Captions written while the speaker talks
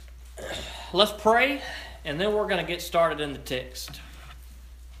Let's pray, and then we're going to get started in the text.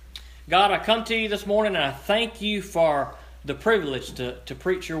 God, I come to you this morning, and I thank you for the privilege to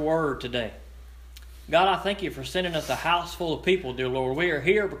preach your word today. God, I thank you for sending us a house full of people, dear Lord. We are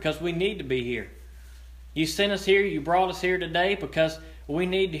here because we need to be here. You sent us here, you brought us here today because we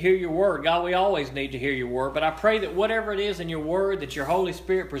need to hear your word. God, we always need to hear your word, but I pray that whatever it is in your word that your Holy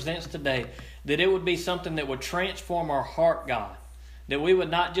Spirit presents today, that it would be something that would transform our heart, God. That we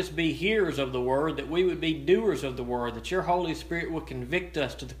would not just be hearers of the word, that we would be doers of the word, that your Holy Spirit would convict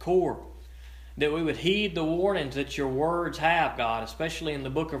us to the core, that we would heed the warnings that your words have, God, especially in the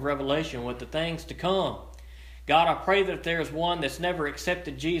book of Revelation with the things to come. God, I pray that if there is one that's never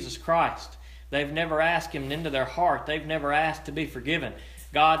accepted Jesus Christ, they've never asked him into their heart, they've never asked to be forgiven,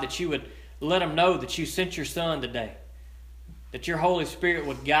 God, that you would let them know that you sent your Son today, that your Holy Spirit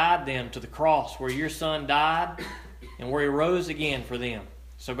would guide them to the cross where your Son died and where he rose again for them.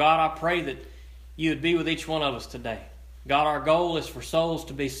 So God, I pray that you would be with each one of us today. God, our goal is for souls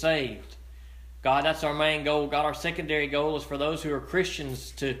to be saved. God, that's our main goal. God, our secondary goal is for those who are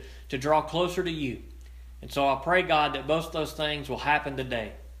Christians to draw closer to you. And so I pray, God, that both of those things will happen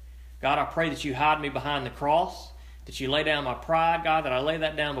today. God, I pray that you hide me behind the cross, that you lay down my pride, God, that I lay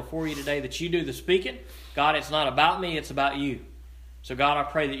that down before you today, that you do the speaking. God, it's not about me, it's about you. So God, I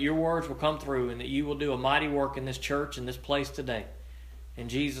pray that your words will come through and that you will do a mighty work in this church, in this place today. In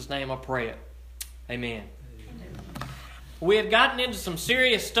Jesus' name I pray it. Amen. Amen. We had gotten into some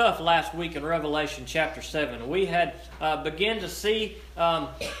serious stuff last week in Revelation chapter 7. We had begun to see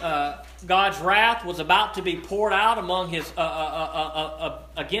God's wrath was about to be poured out among his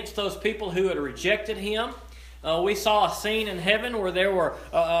against those people who had rejected him. We saw a scene in heaven where there were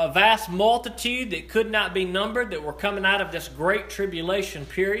a vast multitude that could not be numbered that were coming out of this great tribulation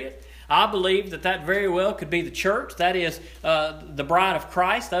period. I believe that very well could be the church. That is the bride of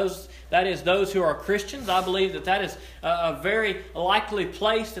Christ. That is those who are Christians. I believe that is a very likely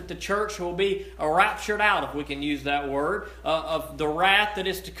place that the church will be raptured out, if we can use that word, of the wrath that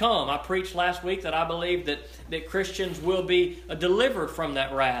is to come. I preached last week that I believe that Christians will be delivered from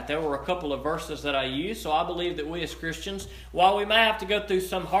that wrath. There were a couple of verses that I used, so I believe that we as Christians, while we may have to go through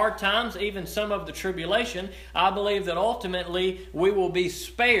some hard times, even some of the tribulation, I believe that ultimately we will be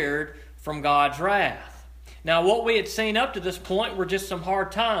spared from God's wrath. Now, what we had seen up to this point were just some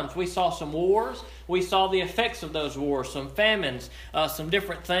hard times. We saw some wars. We saw the effects of those wars, some famines, some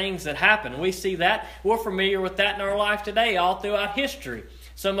different things that happened. We see that. We're familiar with that in our life today, all throughout history.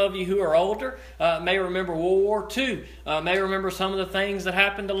 Some of you who are older may remember World War II, may remember some of the things that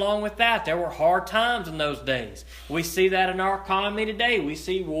happened along with that. There were hard times in those days. We see that in our economy today. We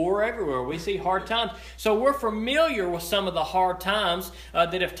see war everywhere. We see hard times. So we're familiar with some of the hard times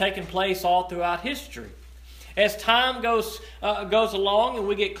that have taken place all throughout history. As time goes along and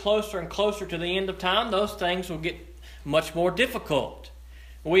we get closer and closer to the end of time, those things will get much more difficult.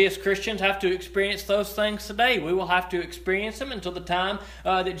 We as Christians have to experience those things today. We will have to experience them until the time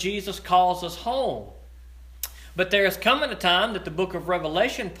that Jesus calls us home. But there is coming a time that the book of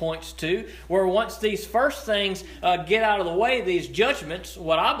Revelation points to where once these first things get out of the way, these judgments,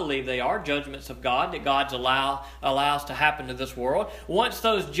 what I believe they are, judgments of God that God allows to happen to this world. Once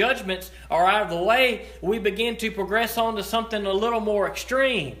those judgments are out of the way, we begin to progress on to something a little more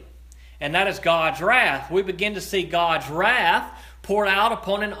extreme. And that is God's wrath. We begin to see God's wrath poured out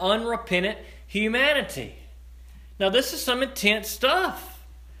upon an unrepentant humanity. Now this is some intense stuff.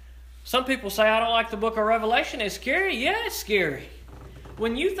 Some people say, I don't like the book of Revelation. It's scary. Yeah, it's scary.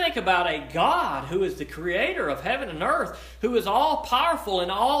 When you think about a God who is the creator of heaven and earth, who is all-powerful and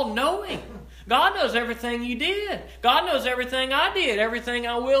all-knowing, God knows everything you did. God knows everything I did, everything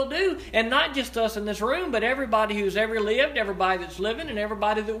I will do. And not just us in this room, but everybody who's ever lived, everybody that's living, and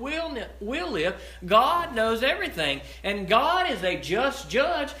everybody that will live. God knows everything. And God is a just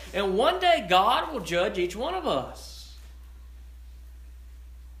judge. And one day God will judge each one of us.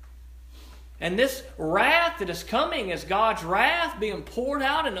 And this wrath that is coming is God's wrath being poured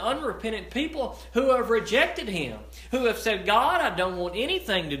out on unrepentant people who have rejected Him, who have said, God, I don't want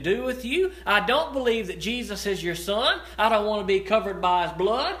anything to do with you. I don't believe that Jesus is your Son. I don't want to be covered by His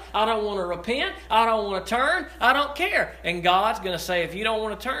blood. I don't want to repent. I don't want to turn. I don't care. And God's going to say, if you don't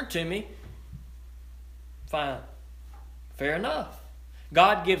want to turn to me, fine. Fair enough.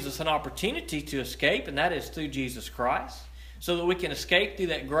 God gives us an opportunity to escape, and that is through Jesus Christ, so that we can escape through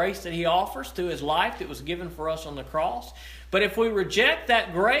that grace that He offers, through His life that was given for us on the cross. But if we reject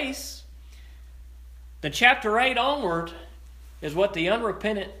that grace, then chapter 8 onward is what the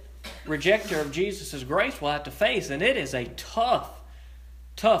unrepentant rejecter of Jesus' grace will have to face. And it is a tough,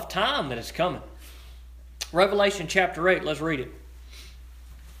 tough time that is coming. Revelation chapter 8, let's read it.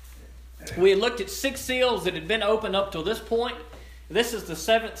 We had looked at 6 seals that had been opened up till this point. This is the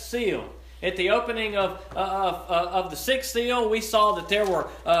 7th seal. At the opening of the 6th seal, we saw that there were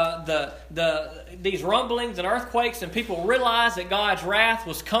these rumblings and earthquakes, and people realized that God's wrath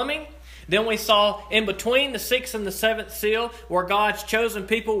was coming. Then we saw in between the 6th and the 7th seal where God's chosen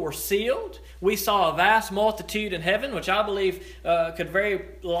people were sealed. We saw a vast multitude in heaven, which I believe could very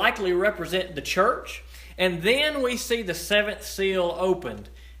likely represent the church. And then we see the 7th seal opened.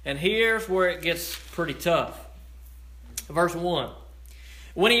 And here's where it gets pretty tough. Verse 1.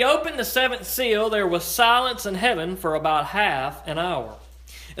 When he opened the 7th seal, there was silence in heaven for about half an hour.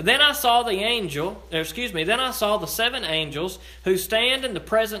 Then I saw the 7 angels who stand in the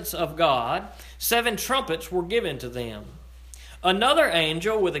presence of God. 7 trumpets were given to them. Another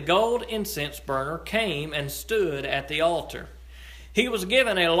angel with a gold incense burner came and stood at the altar. He was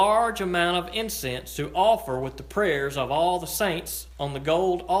given a large amount of incense to offer with the prayers of all the saints on the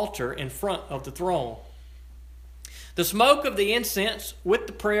gold altar in front of the throne. The smoke of the incense with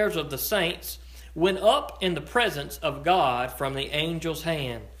the prayers of the saints went up in the presence of God from the angel's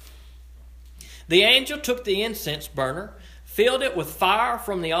hand. The angel took the incense burner, filled it with fire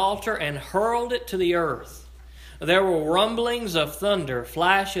from the altar, and hurled it to the earth. There were rumblings of thunder,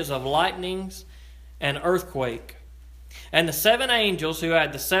 flashes of lightnings, and earthquake. And the 7 angels who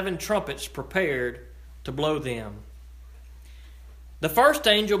had the 7 trumpets prepared to blow them. The first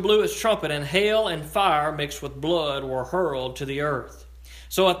angel blew his trumpet, and hail and fire mixed with blood were hurled to the earth.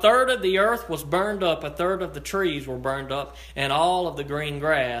 So a third of the earth was burned up, a third of the trees were burned up, and all of the green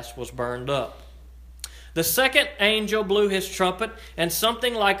grass was burned up. The second angel blew his trumpet, and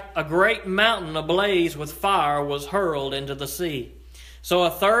something like a great mountain ablaze with fire was hurled into the sea. So a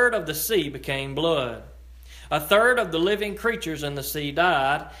third of the sea became blood. A third of the living creatures in the sea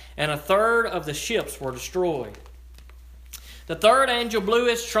died, and a third of the ships were destroyed. The third angel blew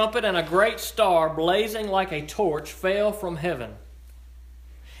his trumpet, and a great star, blazing like a torch, fell from heaven.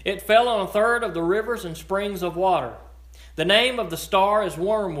 It fell on a third of the rivers and springs of water. The name of the star is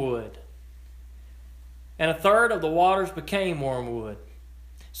Wormwood. And a third of the waters became wormwood.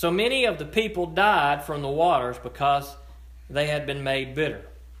 So many of the people died from the waters because they had been made bitter.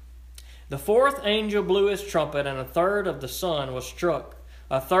 The fourth angel blew his trumpet, and a third of the sun was struck,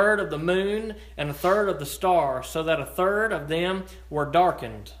 a third of the moon, and a third of the stars, so that a third of them were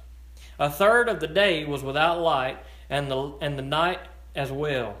darkened. A third of the day was without light, and the night as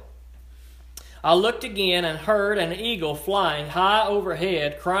well. I looked again and heard an eagle flying high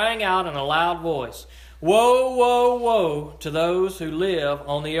overhead, crying out in a loud voice, "Woe, woe, woe to those who live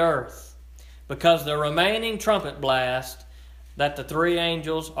on the earth, because the remaining trumpet blast that the 3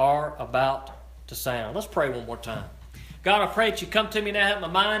 angels are about to sound." Let's pray one more time. God, I pray that you come to me now, help my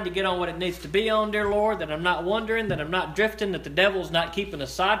mind to get on what it needs to be on, dear Lord, that I'm not wandering, that I'm not drifting, that the devil's not keeping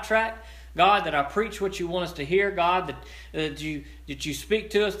us sidetracked. God, that I preach what you want us to hear. God, that you speak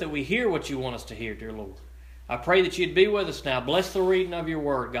to us, that we hear what you want us to hear, dear Lord. I pray that you'd be with us now. Bless the reading of your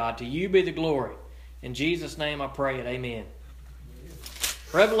word, God. To you be the glory. In Jesus' name I pray it. Amen.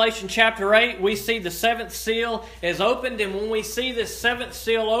 Revelation chapter 8, we see the 7th seal is opened, and when we see this 7th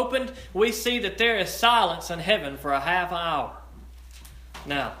seal opened, we see that there is silence in heaven for a half hour.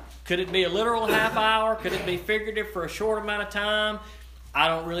 Now, could it be a literal half hour? Could it be figurative for a short amount of time? I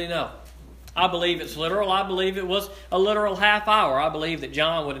don't really know. I believe it's literal. I believe it was a literal half hour. I believe that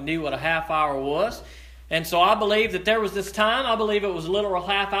John would have knew what a half hour was. And so I believe that there was this time. I believe it was a literal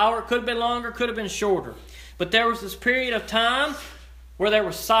half hour. It could have been longer, could have been shorter. But there was this period of time where there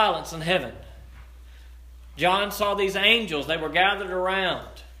was silence in heaven. John saw these angels. They were gathered around.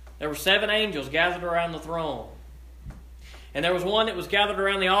 There were 7 angels gathered around the throne. And there was one that was gathered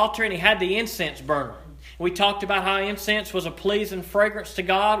around the altar, and he had the incense burner. We talked about how incense was a pleasing fragrance to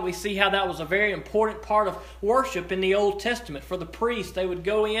God. We see how that was a very important part of worship in the Old Testament. For the priests, they would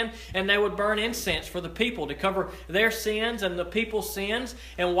go in and they would burn incense for the people to cover their sins and the people's sins.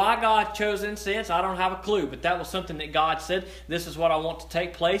 And why God chose incense, I don't have a clue. But that was something that God said, this is what I want to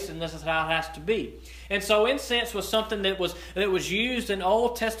take place, and this is how it has to be. And so incense was something that was used in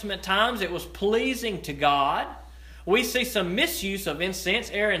Old Testament times. It was pleasing to God. We see some misuse of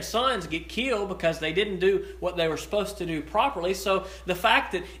incense. Aaron's sons get killed because they didn't do what they were supposed to do properly. So the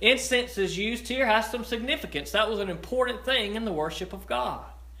fact that incense is used here has some significance. That was an important thing in the worship of God.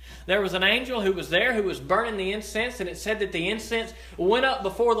 There was an angel who was there who was burning the incense, and it said that the incense went up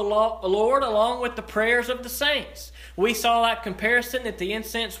before the Lord along with the prayers of the saints. We saw that comparison, that the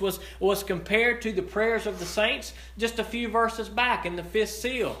incense was compared to the prayers of the saints just a few verses back in the 5th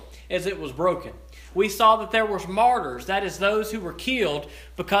seal as it was broken. we saw that there were martyrs, that is, those who were killed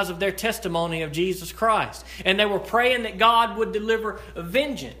because of their testimony of Jesus Christ. And they were praying that God would deliver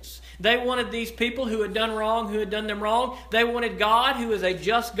vengeance. They wanted these people who had done wrong, who had done them wrong. They wanted God, who is a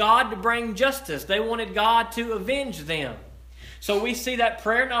just God, to bring justice. They wanted God to avenge them. So we see that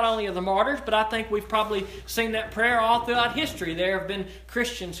prayer not only of the martyrs, but I think we've probably seen that prayer all throughout history. There have been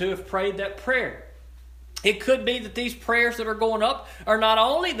Christians who have prayed that prayer. It could be that these prayers that are going up are not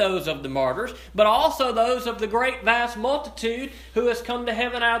only those of the martyrs, but also those of the great vast multitude who has come to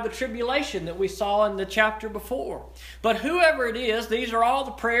heaven out of the tribulation that we saw in the chapter before. But whoever it is, these are all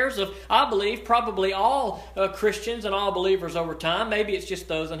the prayers of, I believe, probably all Christians and all believers over time. Maybe it's just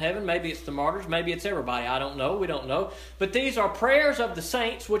those in heaven, maybe it's the martyrs, maybe it's everybody. I don't know, we don't know. But these are prayers of the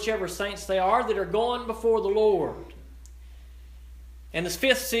saints, whichever saints they are, that are going before the Lord. And the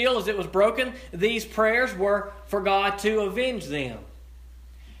fifth seal, as it was broken, these prayers were for God to avenge them.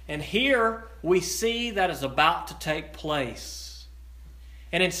 And here we see that is about to take place.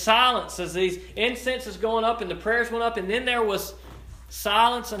 And in silence, as these incense is going up and the prayers went up, and then there was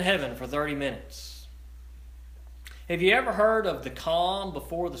silence in heaven for 30 minutes. Have you ever heard of the calm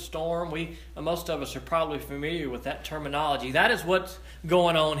before the storm? Most of us are probably familiar with that terminology. That is what's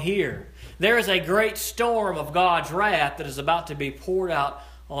going on here. There is a great storm of God's wrath that is about to be poured out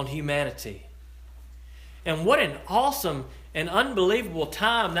on humanity. And what an awesome and unbelievable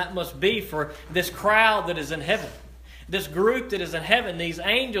time that must be for this crowd that is in heaven. This group that is in heaven, these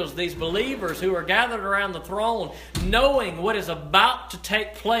angels, these believers who are gathered around the throne, knowing what is about to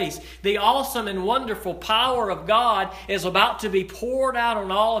take place. The awesome and wonderful power of God is about to be poured out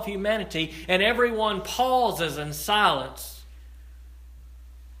on all of humanity, and everyone pauses in silence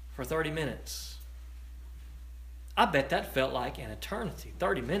for 30 minutes. I bet that felt like an eternity,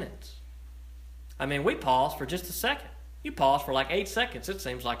 30 minutes. I mean, we pause for just a second. You pause for like 8 seconds. It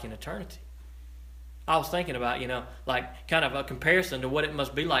seems like an eternity. I was thinking about, like kind of a comparison to what it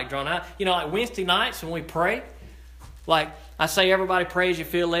must be like drawn out. Like Wednesday nights when we pray, like I say everybody prays you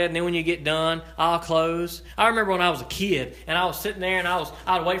feel led, and then when you get done, I'll close. I remember when I was a kid, and I was sitting there, and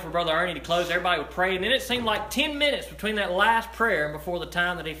I'd wait for Brother Ernie to close. Everybody would pray, and then it seemed like 10 minutes between that last prayer and before the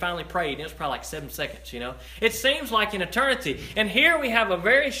time that he finally prayed. And it was probably like 7 seconds, It seems like an eternity. And here we have a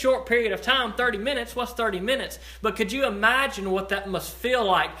very short period of time, 30 minutes. What's 30 minutes? But could you imagine what that must feel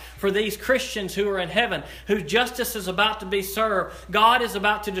like for these Christians who are in heaven, whose justice is about to be served? God is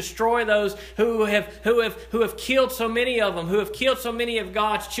about to destroy those who have killed so many of them, who have killed so many of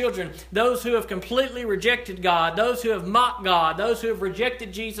God's children, those who have completely rejected God, those who have mocked God, those who have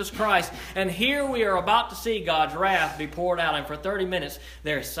rejected Jesus Christ. And here we are about to see God's wrath be poured out, and for 30 minutes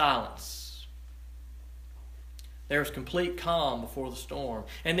there is silence. There is complete calm before the storm.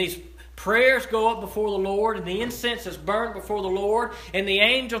 And these prayers go up before the Lord, and the incense is burned before the Lord, and the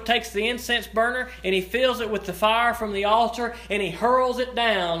angel takes the incense burner and he fills it with the fire from the altar, and he hurls it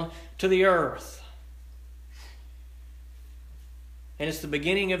down to the earth. And it's the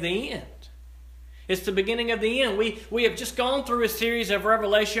beginning of the end. It's the beginning of the end. We have just gone through a series of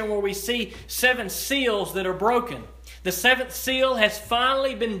Revelation where we see 7 seals that are broken. The 7th seal has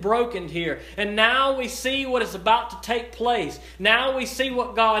finally been broken here. And now we see what is about to take place. Now we see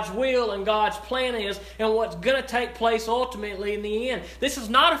what God's will and God's plan is, and what's going to take place ultimately in the end. This is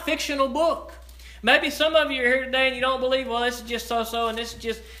not a fictional book. Maybe some of you are here today and you don't believe, well, this is just so-so, and this is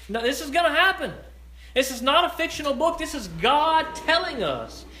just... No, this is going to happen. This is not a fictional book. This is God telling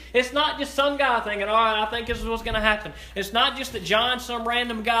us. It's not just some guy thinking, all right, I think this is what's going to happen. It's not just that John's some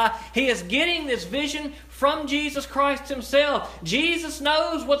random guy. He is getting this vision from Jesus Christ himself. Jesus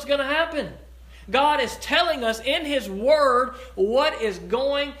knows what's going to happen. God is telling us in His Word what is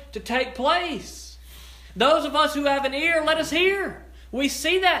going to take place. Those of us who have an ear, let us hear. We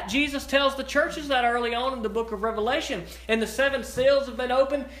see that. Jesus tells the churches that early on in the book of Revelation. And the 7 seals have been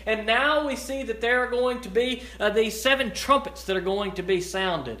opened. And now we see that there are going to be these 7 trumpets that are going to be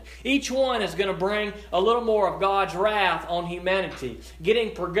sounded. Each one is going to bring a little more of God's wrath on humanity,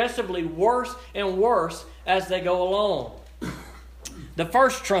 getting progressively worse and worse as they go along. The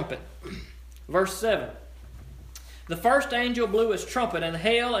first trumpet, verse 7. The first angel blew his trumpet, and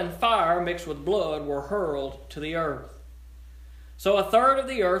hail and fire mixed with blood were hurled to the earth. So 1/3 of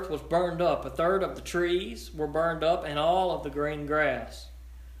the earth was burned up, 1/3 of the trees were burned up, and all of the green grass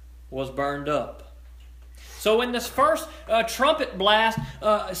was burned up. So when this first trumpet blast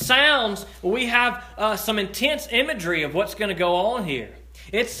sounds, we have some intense imagery of what's going to go on here.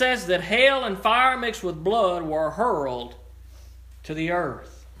 It says that hail and fire mixed with blood were hurled to the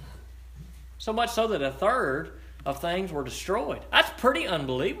earth. So much so that 1/3 of things were destroyed. That's pretty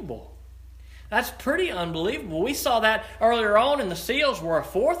unbelievable. That's pretty unbelievable. We saw that earlier on in the seals where a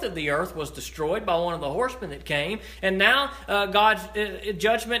fourth of the earth was destroyed by one of the horsemen that came. And now God's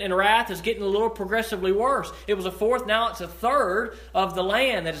judgment and wrath is getting a little progressively worse. It was a fourth, now it's a third of the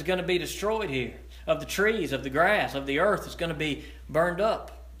land that is going to be destroyed here. Of the trees, of the grass, of the earth is going to be burned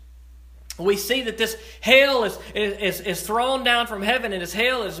up. We see that this hail is thrown down from heaven, and this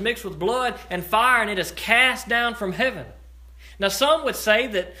hail is mixed with blood and fire, and it is cast down from heaven. Now, some would say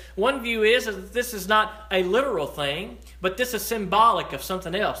that one view is that this is not a literal thing, but this is symbolic of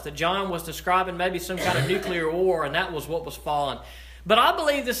something else, that John was describing maybe some kind of nuclear war, and that was what was falling. But I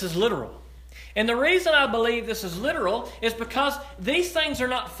believe this is literal. And the reason I believe this is literal is because these things are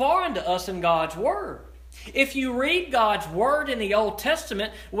not foreign to us in God's Word. If you read God's Word in the Old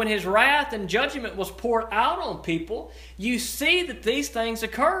Testament, when His wrath and judgment was poured out on people, you see that these things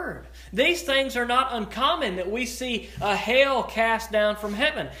occurred. These things are not uncommon, that we see a hail cast down from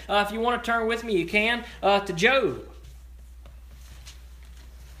heaven. If you want to turn with me, you can, to Job.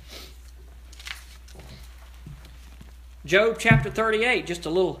 Job chapter 38, just a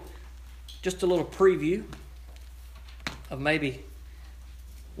little preview of maybe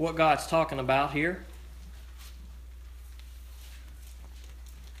what God's talking about here.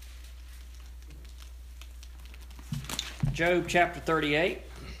 Job chapter 38,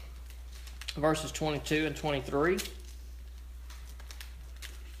 verses 22 and 23.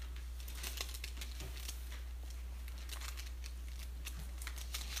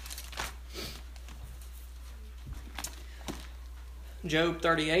 Job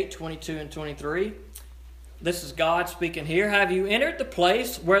 38, 22 and 23. This is God speaking here. Have you entered the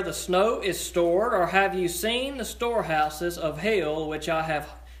place where the snow is stored, or have you seen the storehouses of hail which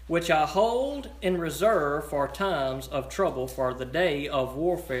I hold in reserve for times of trouble, for the day of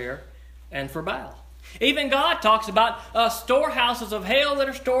warfare and for battle? Even God talks about storehouses of hail that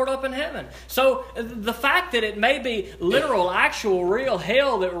are stored up in heaven. So the fact that it may be literal, actual, real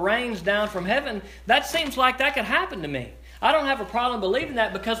hail that rains down from heaven, that seems like that could happen to me. I don't have a problem believing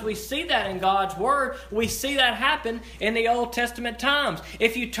that because we see that in God's Word. We see that happen in the Old Testament times.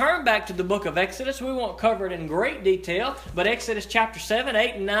 If you turn back to the book of Exodus, we won't cover it in great detail, but Exodus chapter 7,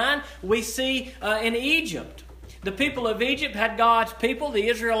 8, and 9, we see in Egypt. The people of Egypt had God's people, the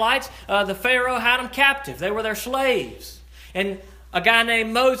Israelites. The Pharaoh had them captive. They were their slaves. And a guy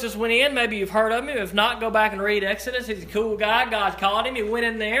named Moses went in. Maybe you've heard of him. If not, go back and read Exodus. He's a cool guy. God called him. He went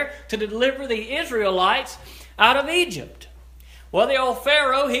in there to deliver the Israelites out of Egypt. Well, the old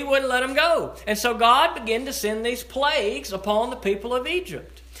Pharaoh, he wouldn't let them go. And so God began to send these plagues upon the people of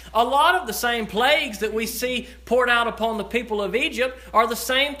Egypt. A lot of the same plagues that we see poured out upon the people of Egypt are the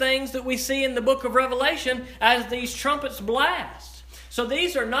same things that we see in the book of Revelation as these trumpets blast. So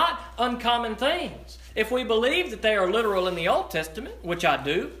these are not uncommon things. If we believe that they are literal in the Old Testament, which I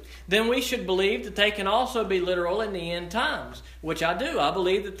do, then we should believe that they can also be literal in the end times, which I do. I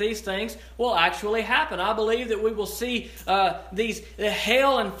believe that these things will actually happen. I believe that we will see the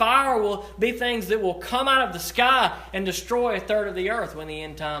hail and fire will be things that will come out of the sky and destroy a third of the earth when the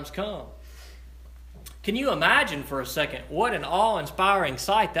end times come. Can you imagine for a second what an awe-inspiring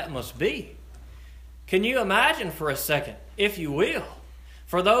sight that must be? Can you imagine for a second, if you will,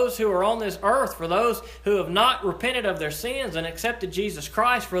 for those who are on this earth, for those who have not repented of their sins and accepted Jesus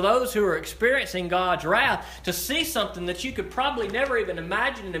Christ, for those who are experiencing God's wrath, to see something that you could probably never even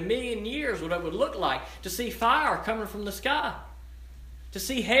imagine in a million years what it would look like, to see fire coming from the sky, to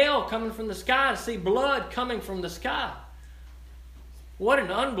see hail coming from the sky, to see blood coming from the sky. What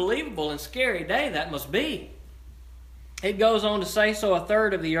an unbelievable and scary day that must be. It goes on to say, so a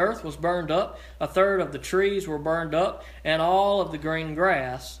third of the earth was burned up, a third of the trees were burned up, and all of the green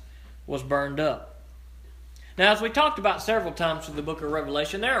grass was burned up. Now, as we talked about several times through the book of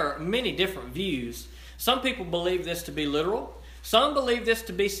Revelation, there are many different views. Some people believe this to be literal. Some believe this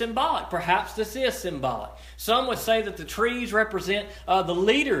to be symbolic. Perhaps this is symbolic. Some would say that the trees represent the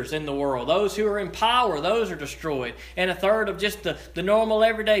leaders in the world. Those who are in power, those are destroyed. And a third of just the normal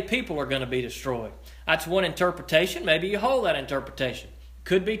everyday people are going to be destroyed. That's one interpretation. Maybe you hold that interpretation.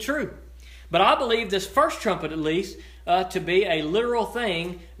 Could be true. But I believe this first trumpet, at least, to be a literal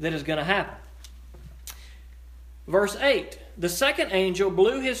thing that is going to happen. Verse 8, the second angel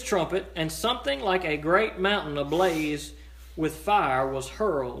blew his trumpet, and something like a great mountain ablaze with fire was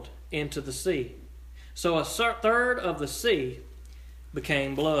hurled into the sea. So a third of the sea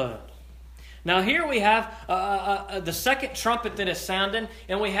became blood. Now here we have the second trumpet that is sounding,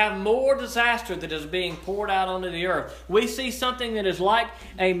 and we have more disaster that is being poured out onto the earth. We see something that is like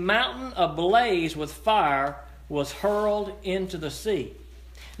a mountain ablaze with fire was hurled into the sea.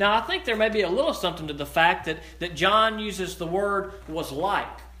 Now I think there may be a little something to the fact that John uses the word was like.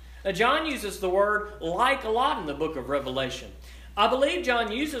 John uses the word like a lot in the book of Revelation. I believe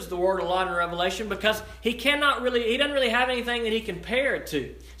John uses the word a lot in Revelation because he doesn't really have anything that he can compare it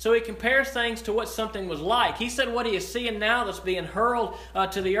to. So he compares things to what something was like. He said what he is seeing now that's being hurled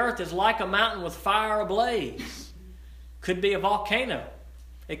to the earth is like a mountain with fire ablaze. Could be a volcano.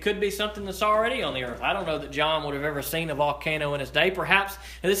 It could be something that's already on the earth. I don't know that John would have ever seen a volcano in his day. Perhaps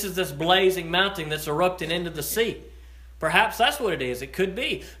this is this blazing mountain that's erupting into the sea. Perhaps that's what it is. It could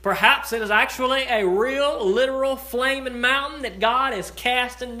be. Perhaps it is actually a real, literal flaming mountain that God is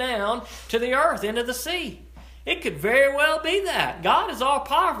casting down to the earth, into the sea. It could very well be that. God is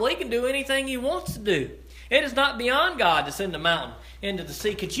all-powerful. He can do anything He wants to do. It is not beyond God to send a mountain into the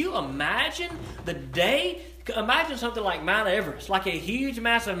sea. Could you imagine the day? Imagine something like Mount Everest, like a huge,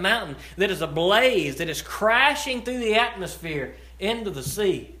 massive mountain that is ablaze, that is crashing through the atmosphere into the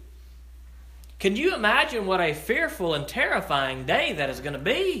sea. Can you imagine what a fearful and terrifying day that is going to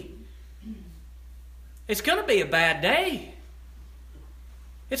be? It's going to be a bad day.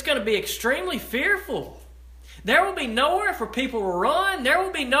 It's going to be extremely fearful. There will be nowhere for people to run. There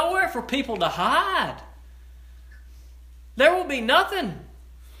will be nowhere for people to hide. There will be nothing.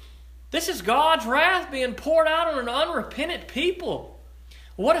 This is God's wrath being poured out on an unrepentant people.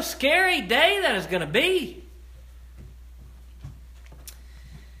 What a scary day that is going to be.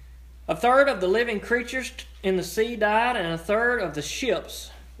 A third of the living creatures in the sea died, and a third of the ships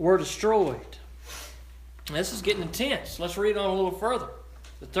were destroyed. This is getting intense. Let's read on a little further.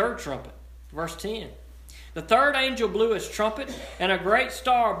 The third trumpet, verse 10. The third angel blew his trumpet, and a great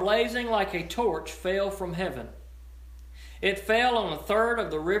star blazing like a torch fell from heaven. It fell on a third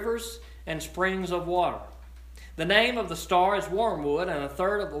of the rivers and springs of water. The name of the star is Wormwood, and a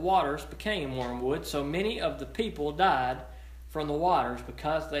third of the waters became wormwood, so many of the people died from the waters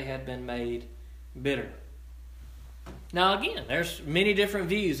because they had been made bitter. Now again, there's many different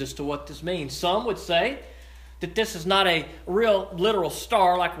views as to what this means. Some would say that this is not a real literal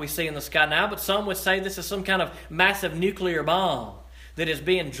star like we see in the sky now, but some would say this is some kind of massive nuclear bomb that is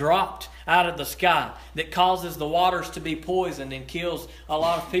being dropped out of the sky that causes the waters to be poisoned and kills a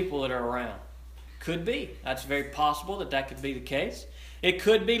lot of people that are around. Could be. That's very possible that could be the case. It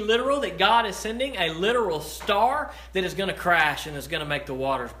could be literal, that God is sending a literal star that is going to crash and is going to make the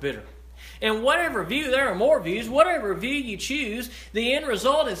waters bitter. And whatever view, there are more views, whatever view you choose, the end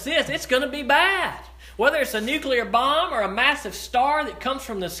result is this: it's going to be bad. Whether it's a nuclear bomb or a massive star that comes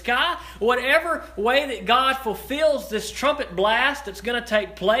from the sky, whatever way that God fulfills this trumpet blast that's going to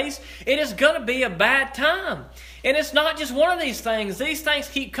take place, it is going to be a bad time. And it's not just one of these things. These things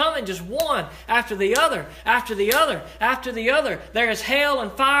keep coming, just one after the other, after the other, after the other. There is hail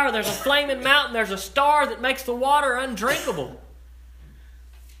and fire. There's a flaming mountain. There's a star that makes the water undrinkable.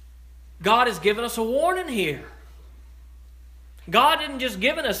 God has given us a warning here. God didn't just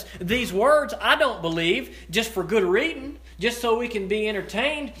given us these words, I don't believe, just for good reading, just so we can be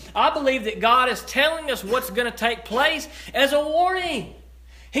entertained. I believe that God is telling us what's going to take place as a warning.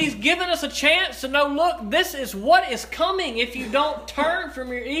 He's given us a chance to know, look, this is what is coming if you don't turn from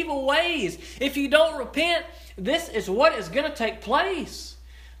your evil ways. If you don't repent, this is what is going to take place.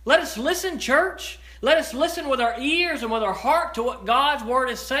 Let us listen, church. Let us listen with our ears and with our heart to what God's Word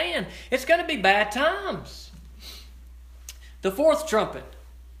is saying. It's going to be bad times. The fourth trumpet.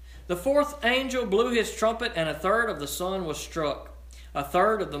 The fourth angel blew his trumpet, and a third of the sun was struck, a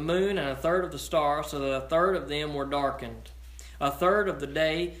third of the moon, and a third of the stars, so that a third of them were darkened. A third of the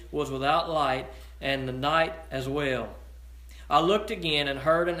day was without light, and the night as well. I looked again and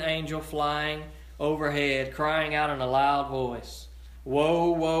heard an angel flying overhead, crying out in a loud voice,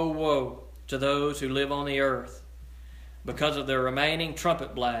 "Woe, woe, woe to those who live on the earth, because of the remaining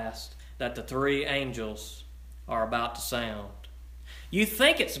trumpet blast that the three angels are about to sound." You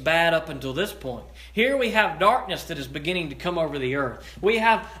think it's bad up until this point. Here we have darkness that is beginning to come over the earth. We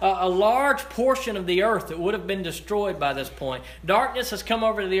have a large portion of the earth that would have been destroyed by this point. Darkness has come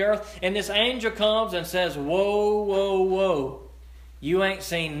over the earth, and this angel comes and says, "Whoa, whoa, whoa. You ain't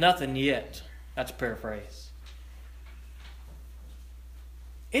seen nothing yet." That's a paraphrase.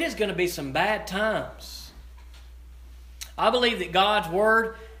 It is going to be some bad times. I believe that God's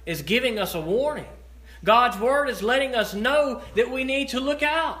Word is giving us a warning. God's Word is letting us know that we need to look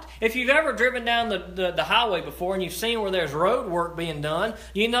out. If you've ever driven down the highway before and you've seen where there's road work being done,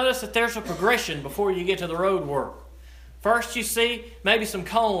 you notice that there's a progression before you get to the road work. First you see maybe some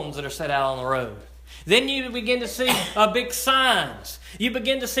cones that are set out on the road. Then you begin to see big signs. You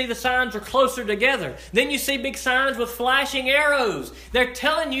begin to see the signs are closer together. Then you see big signs with flashing arrows. They're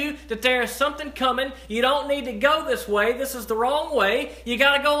telling you that there is something coming. You don't need to go this way. This is the wrong way. You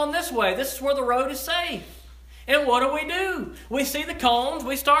got to go on this way. This is where the road is safe. And what do? We see the cones,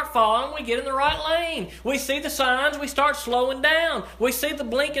 we start following, we get in the right lane. We see the signs, we start slowing down. We see the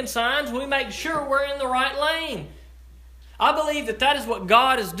blinking signs, we make sure we're in the right lane. I believe that is what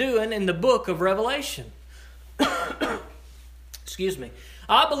God is doing in the book of Revelation. Excuse me.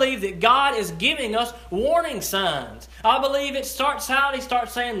 I believe that God is giving us warning signs. I believe it starts out, He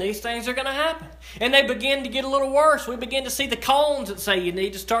starts saying these things are going to happen. And they begin to get a little worse. We begin to see the cones that say you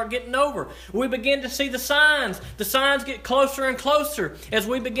need to start getting over. We begin to see the signs. The signs get closer and closer. As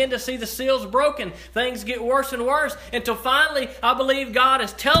we begin to see the seals broken, things get worse and worse. Until finally, I believe God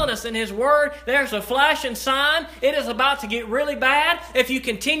is telling us in His Word, there's a flashing sign. It is about to get really bad. If you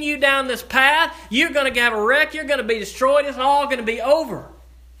continue down this path, you're going to have a wreck. You're going to be destroyed. It's all going to be over.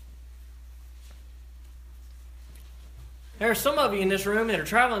 There are some of you in this room that are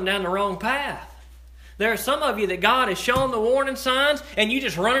traveling down the wrong path. There are some of you that God has shown the warning signs and you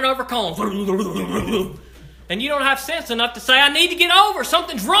just running over cones. And you don't have sense enough to say, I need to get over.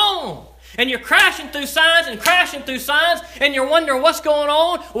 Something's wrong. And you're crashing through signs and you're wondering what's going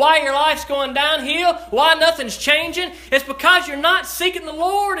on, why your life's going downhill, why nothing's changing. It's because you're not seeking the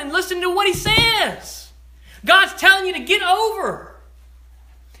Lord and listening to what He says. God's telling you to get over.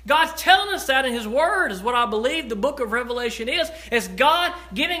 God's telling us that in His Word is what I believe the book of Revelation is. It's God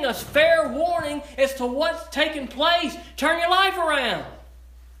giving us fair warning as to what's taking place. Turn your life around.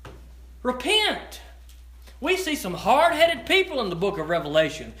 Repent. We see some hard-headed people in the book of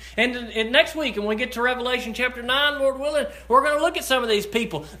Revelation. And next week, when we get to Revelation chapter 9, Lord willing, we're going to look at some of these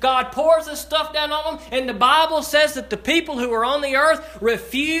people. God pours this stuff down on them, and the Bible says that the people who are on the earth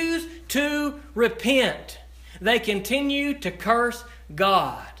refuse to repent. They continue to curse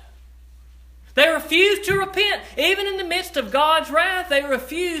God. They refuse to repent. Even in the midst of God's wrath, they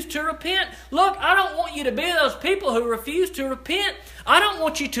refuse to repent. Look, I don't want you to be those people who refuse to repent. I don't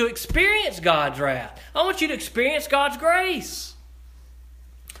want you to experience God's wrath. I want you to experience God's grace.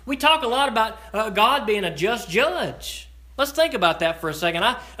 We talk a lot about God being a just judge. Let's think about that for a second.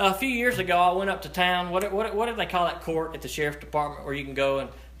 A few years ago, I went up to town. What do they call that court at the sheriff's department where you can go and...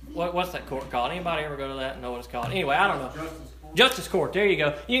 What's that court called? Anybody ever go to that and know what it's called? Anyway, I don't know. Justice Court. There you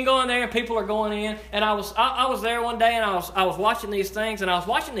go. You can go in there and people are going in. And I was there one day and I was watching these things and I was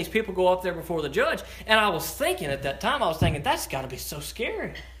watching these people go up there before the judge. And I was thinking at that time, that's got to be so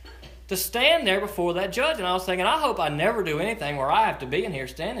scary to stand there before that judge. And I was thinking, I hope I never do anything where I have to be in here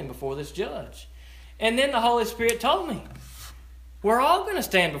standing before this judge. And then the Holy Spirit told me, we're all going to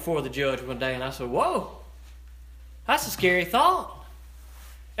stand before the judge one day. And I said, whoa, that's a scary thought.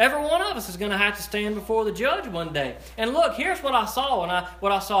 Every one of us is going to have to stand before the judge one day. And look, here's what I saw.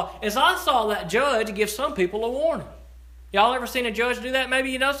 I saw that judge give some people a warning. Y'all ever seen a judge do that? Maybe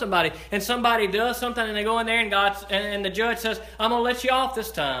you know somebody. And somebody does something and they go in there and the judge says, I'm going to let you off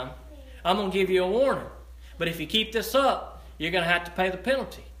this time. I'm going to give you a warning. But if you keep this up, you're going to have to pay the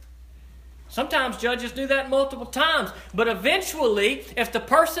penalty. Sometimes judges do that multiple times. But eventually, if the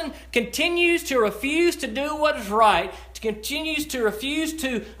person continues to refuse to do what is right, continues to refuse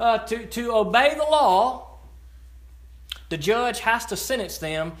to obey the law, the judge has to sentence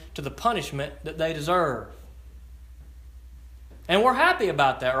them to the punishment that they deserve. And we're happy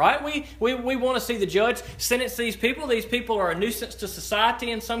about that, right? We want to see the judge sentence these people. These people are a nuisance to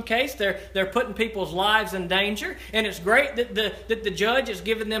society in some case. They're putting people's lives in danger. And it's great that the judge is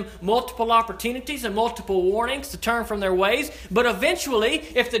giving them multiple opportunities and multiple warnings to turn from their ways. But eventually,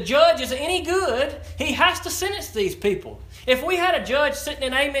 if the judge is any good, he has to sentence these people. If we had a judge sitting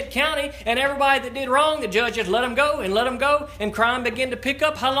in Amite County and everybody that did wrong, the judge just let them go, and crime began to pick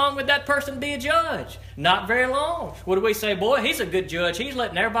up, how long would that person be a judge? Not very long. Would we say, boy, he's a good judge, he's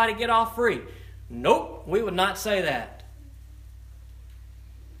letting everybody get off free? Nope, we would not say that.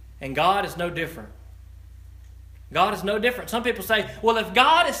 And God is no different. God is no different. Some people say, well, if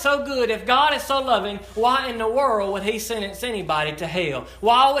God is so good, if God is so loving, why in the world would He sentence anybody to hell?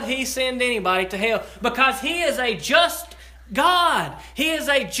 Why would He send anybody to hell? Because He is a just God. He is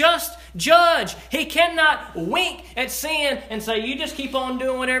a just judge. He cannot wink at sin and say, you just keep on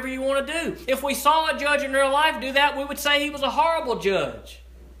doing whatever you want to do. If we saw a judge in real life do that, we would say he was a horrible judge.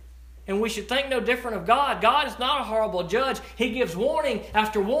 And we should think no different of God. God is not a horrible judge. He gives warning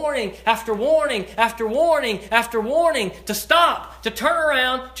after warning after warning after warning after warning to stop, to turn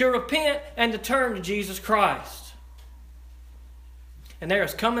around, to repent, and to turn to Jesus Christ. And there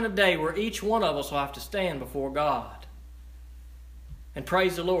is coming a day where each one of us will have to stand before God. And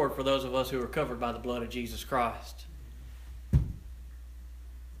praise the Lord for those of us who are covered by the blood of Jesus Christ.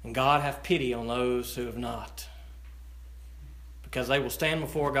 And God have pity on those who have not. Because they will stand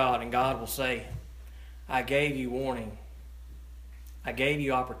before God and God will say, I gave you warning. I gave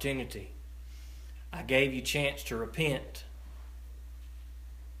you opportunity. I gave you a chance to repent,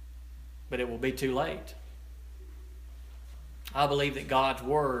 but it will be too late. I believe that God's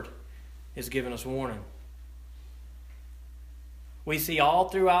Word is giving us warning. We see all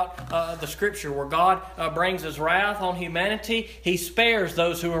throughout the Scripture where God brings His wrath on humanity, He spares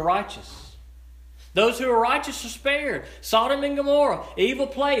those who are righteous. Those who are righteous are spared. Sodom and Gomorrah, evil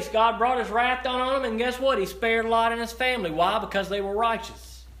place. God brought His wrath down on them, and guess what? He spared Lot and his family. Why? Because they were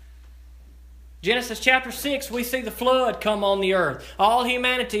righteous. Genesis chapter 6, we see the flood come on the earth. All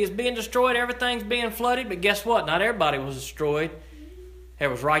humanity is being destroyed. Everything's being flooded. But guess what? Not everybody was destroyed. There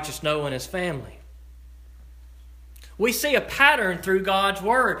was righteous Noah and his family. We see a pattern through God's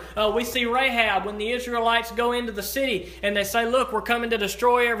Word. We see Rahab when the Israelites go into the city and they say, look, we're coming to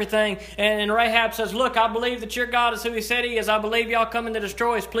destroy everything. And Rahab says, look, I believe that your God is who He said He is. I believe y'all coming to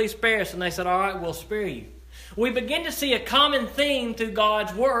destroy us. Please spare us. And they said, all right, we'll spare you. We begin to see a common theme through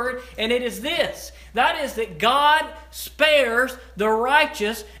God's Word, and it is this. That is that God spares the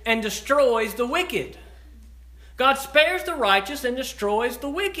righteous and destroys the wicked. God spares the righteous and destroys the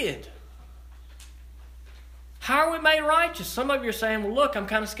wicked. How are we made righteous? Some of you are saying, well, look, I'm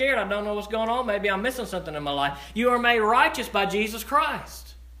kind of scared. I don't know what's going on. Maybe I'm missing something in my life. You are made righteous by Jesus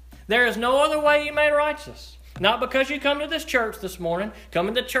Christ. There is no other way you're made righteous. Not because you come to this church this morning.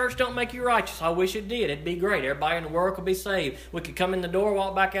 Coming to church don't make you righteous. I wish it did. It'd be great. Everybody in the world could be saved. We could come in the door,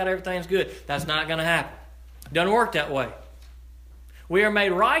 walk back out, everything's good. That's not going to happen. It doesn't work that way. We are made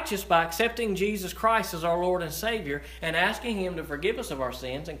righteous by accepting Jesus Christ as our Lord and Savior and asking Him to forgive us of our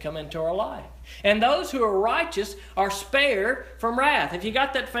sins and come into our life. And those who are righteous are spared from wrath. If you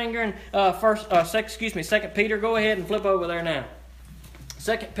got that finger in 2 Peter, go ahead and flip over there now.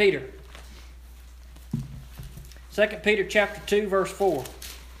 2 Peter. 2 Peter chapter 2, verse 4.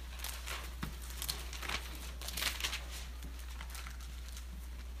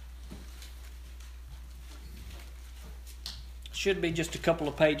 Should be just a couple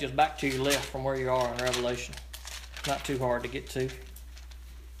of pages back to your left from where you are in Revelation. Not too hard to get to.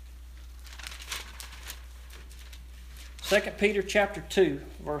 2 Peter chapter 2,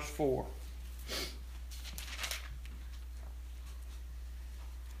 verse 4.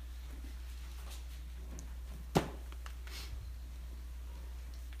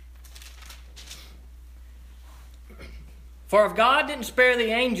 For if God didn't spare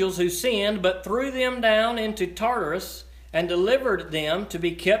the angels who sinned, but threw them down into Tartarus, and delivered them to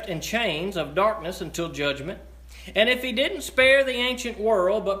be kept in chains of darkness until judgment. And if He didn't spare the ancient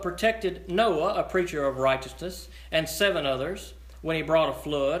world, but protected Noah, a preacher of righteousness, and 7 others, when He brought a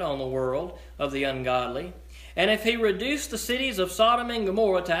flood on the world of the ungodly, and if He reduced the cities of Sodom and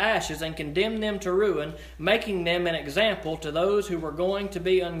Gomorrah to ashes and condemned them to ruin, making them an example to those who were going to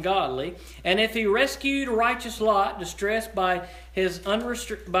be ungodly, and if He rescued righteous Lot, distressed by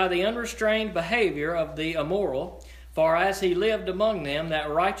the unrestrained behavior of the immoral, for as he lived among them, that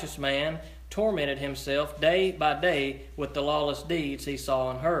righteous man tormented himself day by day with the lawless deeds he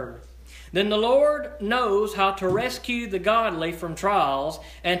saw and heard. Then the Lord knows how to rescue the godly from trials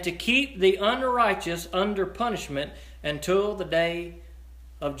and to keep the unrighteous under punishment until the day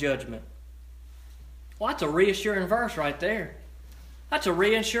of judgment. Well, that's a reassuring verse right there. That's a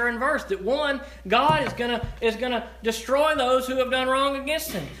reassuring verse that one, God is gonna destroy those who have done wrong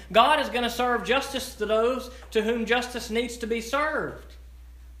against Him. God is going to serve justice to those to whom justice needs to be served.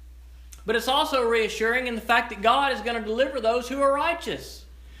 But it's also reassuring in the fact that God is going to deliver those who are righteous.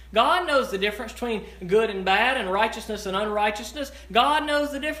 God knows the difference between good and bad and righteousness and unrighteousness. God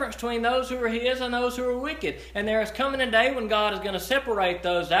knows the difference between those who are His and those who are wicked. And there is coming a day when God is going to separate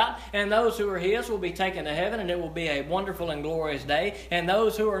those out, and those who are His will be taken to heaven, and it will be a wonderful and glorious day. And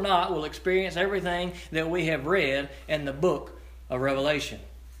those who are not will experience everything that we have read in the book of Revelation.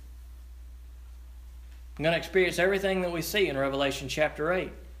 I'm going to experience everything that we see in Revelation chapter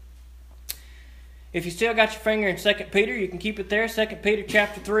 8. If you still got your finger in 2 Peter, you can keep it there. 2 Peter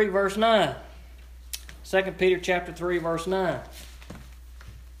chapter 3, verse 9. 2 Peter chapter 3, verse 9.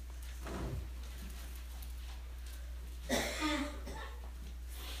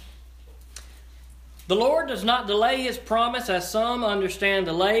 The Lord does not delay His promise, as some understand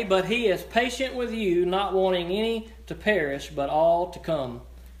delay, but He is patient with you, not wanting any to perish, but all to come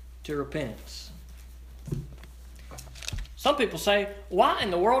to repentance. Some people say, why in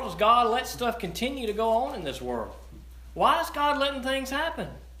the world does God let stuff continue to go on in this world? Why is God letting things happen?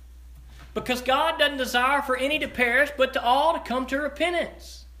 Because God doesn't desire for any to perish, but to all to come to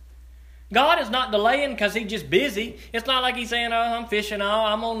repentance. God is not delaying because He's just busy. It's not like He's saying, oh, I'm fishing. Oh,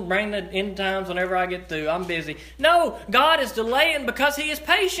 I'm going to bring the end times whenever I get through. I'm busy. No, God is delaying because He is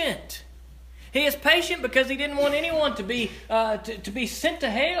patient. He is patient because He didn't want anyone to be sent to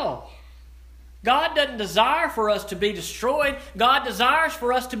hell. God doesn't desire for us to be destroyed. God desires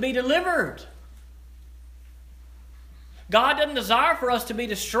for us to be delivered. God doesn't desire for us to be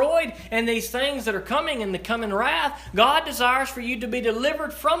destroyed in these things that are coming in the coming wrath. God desires for you to be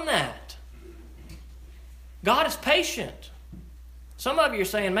delivered from that. God is patient. Some of you are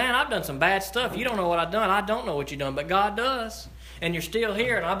saying, man, I've done some bad stuff. You don't know what I've done. I don't know what you've done, but God does. And you're still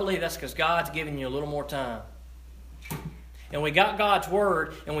here, and I believe that's because God's giving you a little more time. And we got God's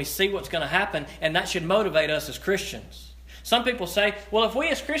Word, and we see what's going to happen, and that should motivate us as Christians. Some people say, well, if we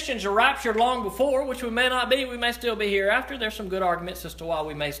as Christians are raptured long before, which we may not be, we may still be hereafter. There's some good arguments as to why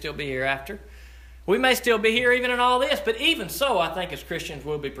we may still be hereafter. We may still be here even in all this, but even so, I think as Christians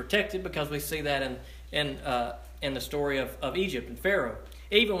we'll be protected because we see that in the story of Egypt and Pharaoh.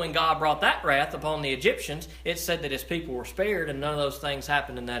 Even when God brought that wrath upon the Egyptians, it said that his people were spared, and none of those things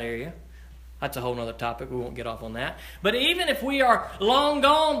happened in that area. That's a whole other topic. We won't get off on that. But even if we are long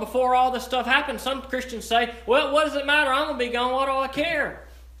gone before all this stuff happens, some Christians say, well, what does it matter? I'm going to be gone. What do I care?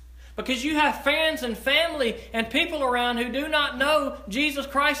 Because you have friends and family and people around who do not know Jesus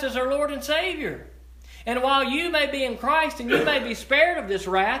Christ as their Lord and Savior. And while you may be in Christ and you may be spared of this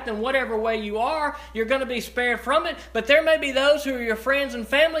wrath in whatever way you are, you're going to be spared from it. But there may be those who are your friends and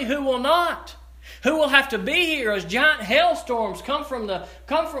family who will not. Who will have to be here as giant hailstorms come from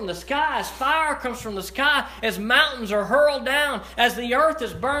the sky, as fire comes from the sky, as mountains are hurled down, as the earth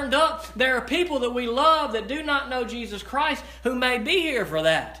is burned up. There are people that we love that do not know Jesus Christ who may be here for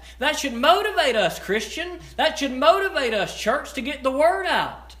that. That should motivate us, Christian. That should motivate us, church, to get the word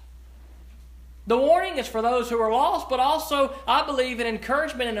out. The warning is for those who are lost, but also, I believe, an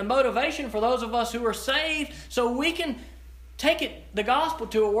encouragement and a motivation for those of us who are saved so we can take the gospel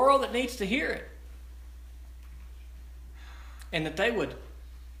to a world that needs to hear it. And that they would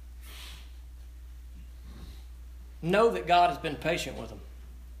know that God has been patient with them.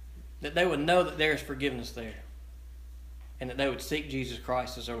 That they would know that there is forgiveness there. And that they would seek Jesus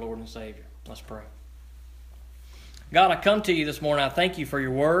Christ as their Lord and Savior. Let's pray. God, I come to you this morning. I thank you for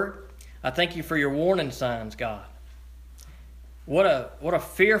your word. I thank you for your warning signs, God. What a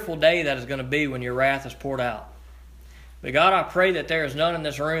fearful day that is going to be when your wrath is poured out. But God, I pray that there is none in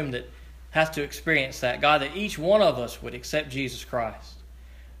this room that has to experience that. God, that each one of us would accept Jesus Christ.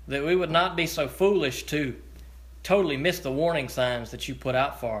 That we would not be so foolish to totally miss the warning signs that you put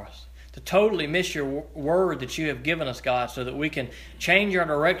out for us. To totally miss your word that you have given us, God, so that we can change our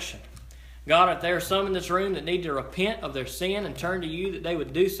direction. God, if there are some in this room that need to repent of their sin and turn to you, that they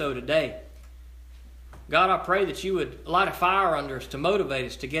would do so today. God, I pray that you would light a fire under us to motivate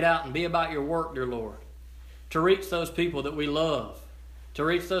us to get out and be about your work, dear Lord. To reach those people that we love. To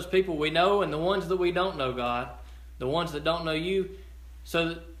reach those people we know and the ones that we don't know, God. The ones that don't know you. So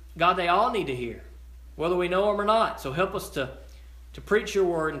that, God, they all need to hear. Whether we know them or not. So help us to preach your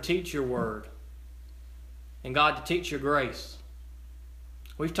word and teach your word. And God, to teach your grace.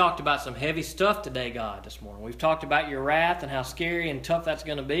 We've talked about some heavy stuff today, God, this morning. We've talked about your wrath and how scary and tough that's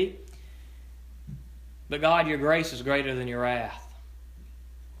going to be. But God, your grace is greater than your wrath.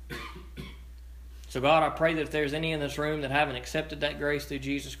 So God, I pray that if there's any in this room that haven't accepted that grace through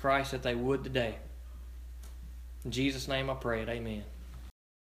Jesus Christ, that they would today. In Jesus' name I pray it. Amen.